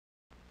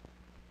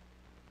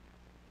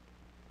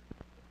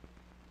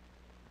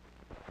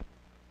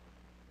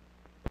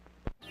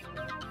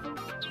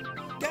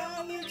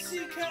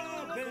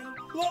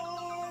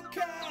log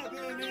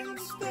cabin in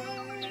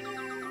space.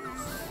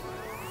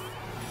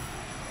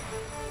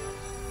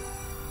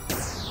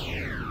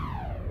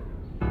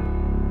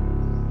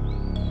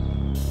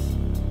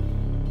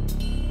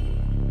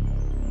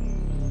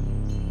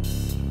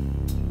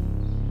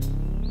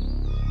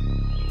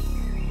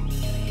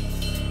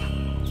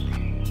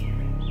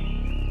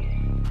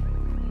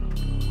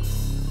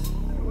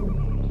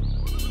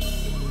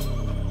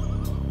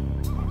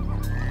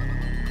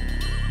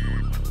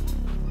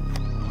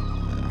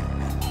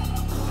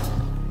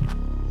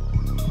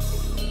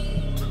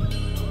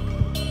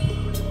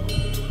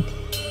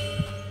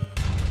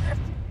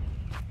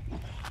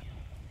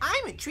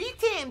 Tree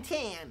Tam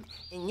Tam,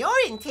 and you're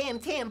in Tam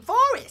Tam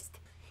Forest.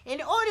 In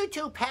order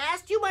to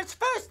pass, you must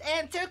first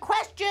answer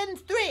question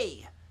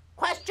 3.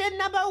 Question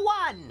number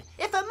 1.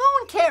 If a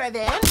moon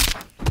caravan...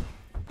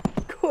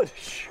 Good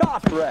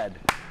shot, Red.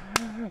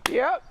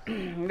 Yep,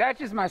 that's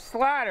just my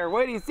slider.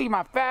 Wait till you see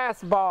my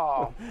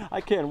fastball.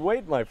 I can't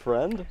wait, my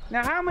friend.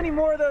 Now, how many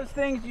more of those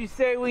things do you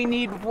say we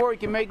need before we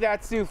can make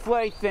that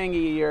souffle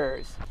thingy of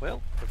yours?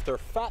 Well, if they're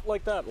fat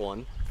like that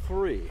one,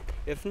 3.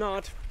 If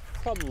not,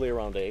 probably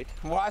around 8.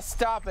 Why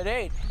stop at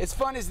 8? As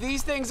fun as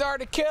these things are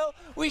to kill,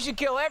 we should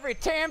kill every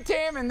Tam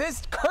Tam in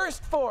this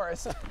cursed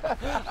forest.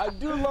 I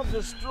do love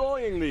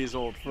destroying these,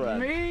 old friend.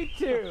 Me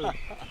too.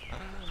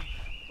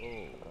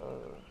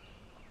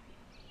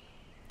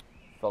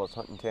 Fellas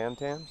hunting Tam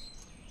Tams?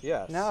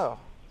 Yes. No.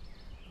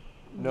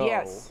 No.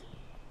 Yes.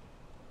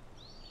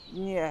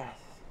 Yes.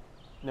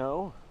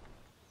 No?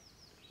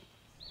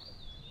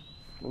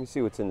 Let me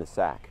see what's in the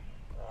sack.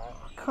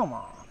 Come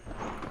on.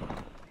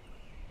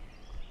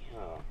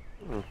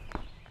 What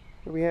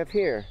do we have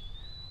here?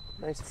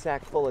 Nice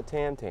sack full of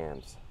Tam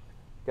Tams.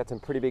 Got some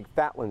pretty big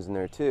fat ones in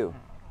there too.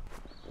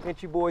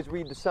 Can't you boys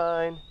read the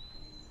sign?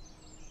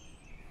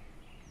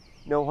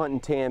 No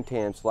hunting Tam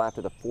Tams till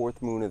after the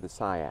 4th moon of the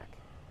Syak.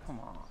 Come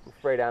on. I'm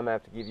afraid I'm gonna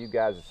have to give you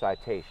guys a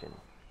citation.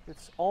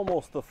 It's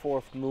almost the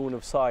 4th moon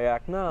of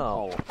Syak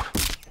now.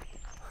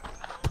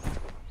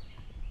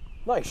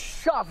 Nice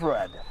shot,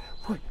 Red.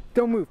 Wait,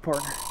 don't move,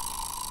 partner.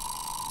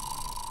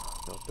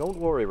 No, don't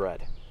worry,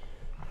 Red.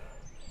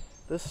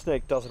 This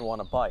snake doesn't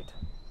want to bite.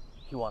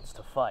 He wants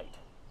to fight.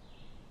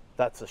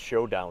 That's a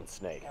showdown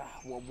snake.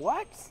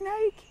 What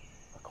snake?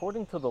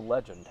 According to the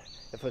legend,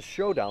 if a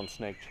showdown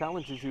snake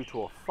challenges you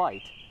to a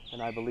fight, and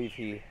I believe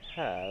he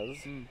has,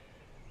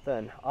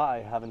 then I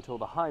have until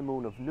the high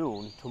moon of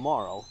noon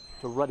tomorrow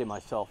to ready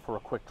myself for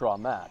a quick draw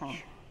match. Huh.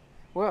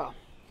 Well,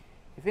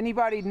 if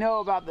anybody'd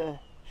know about the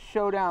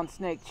showdown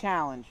snake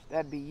challenge,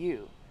 that'd be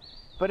you.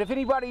 But if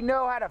anybody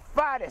know how to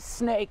fight a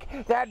snake,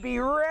 that'd be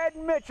Red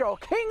Mitchell,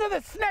 king of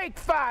the snake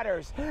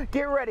fighters.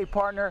 Get ready,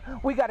 partner.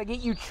 We gotta get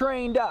you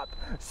trained up.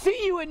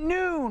 See you at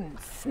noon,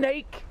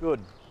 snake. Good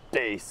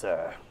day,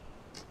 sir.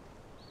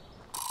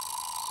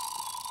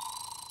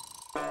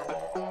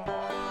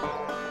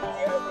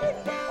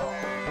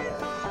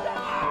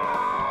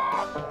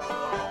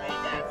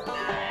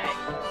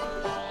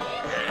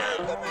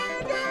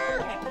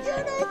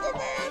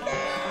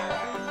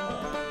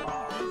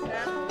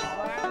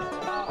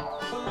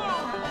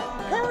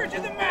 Courage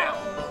of the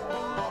mountain!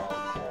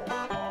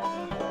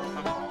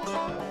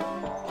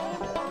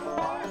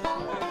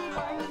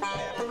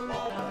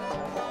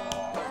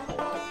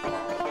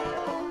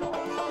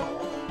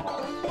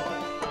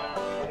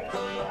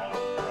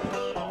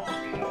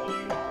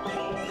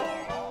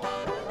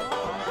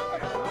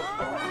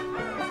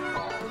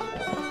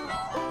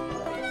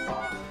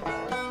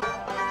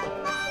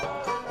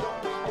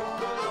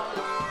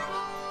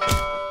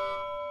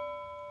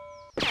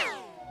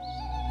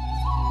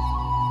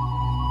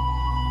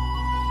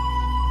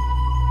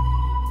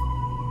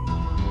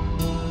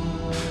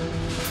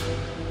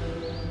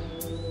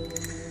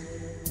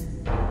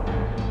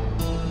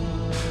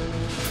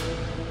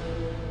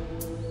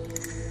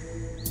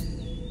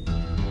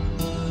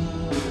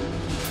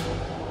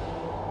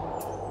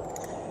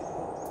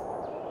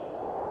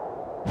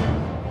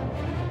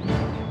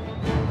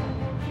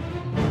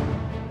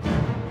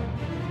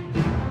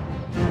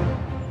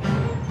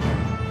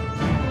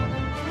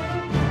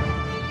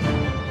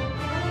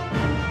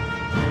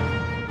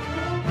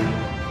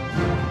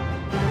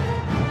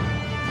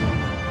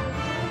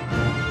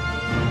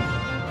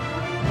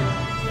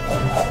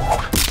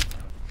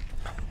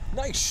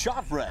 Nice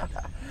shot, Red.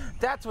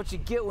 That's what you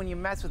get when you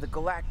mess with a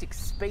galactic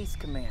space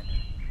commander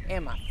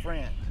and my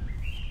friend.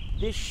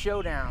 This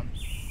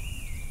showdown's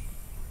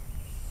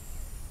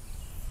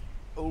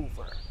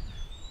over.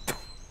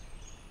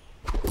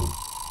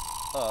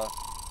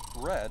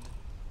 Red?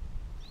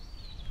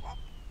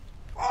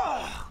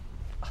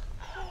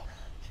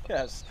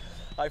 Yes,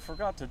 I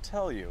forgot to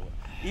tell you.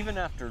 Even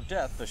after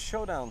death, the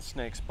showdown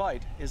snake's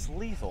bite is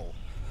lethal.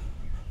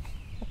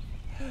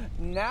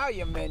 Now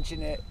you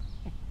mention it.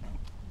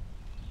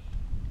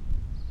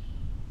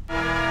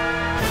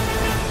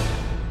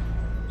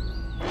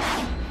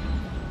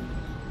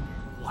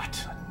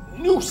 What a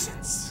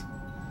nuisance!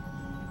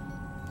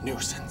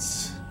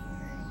 Nuisance.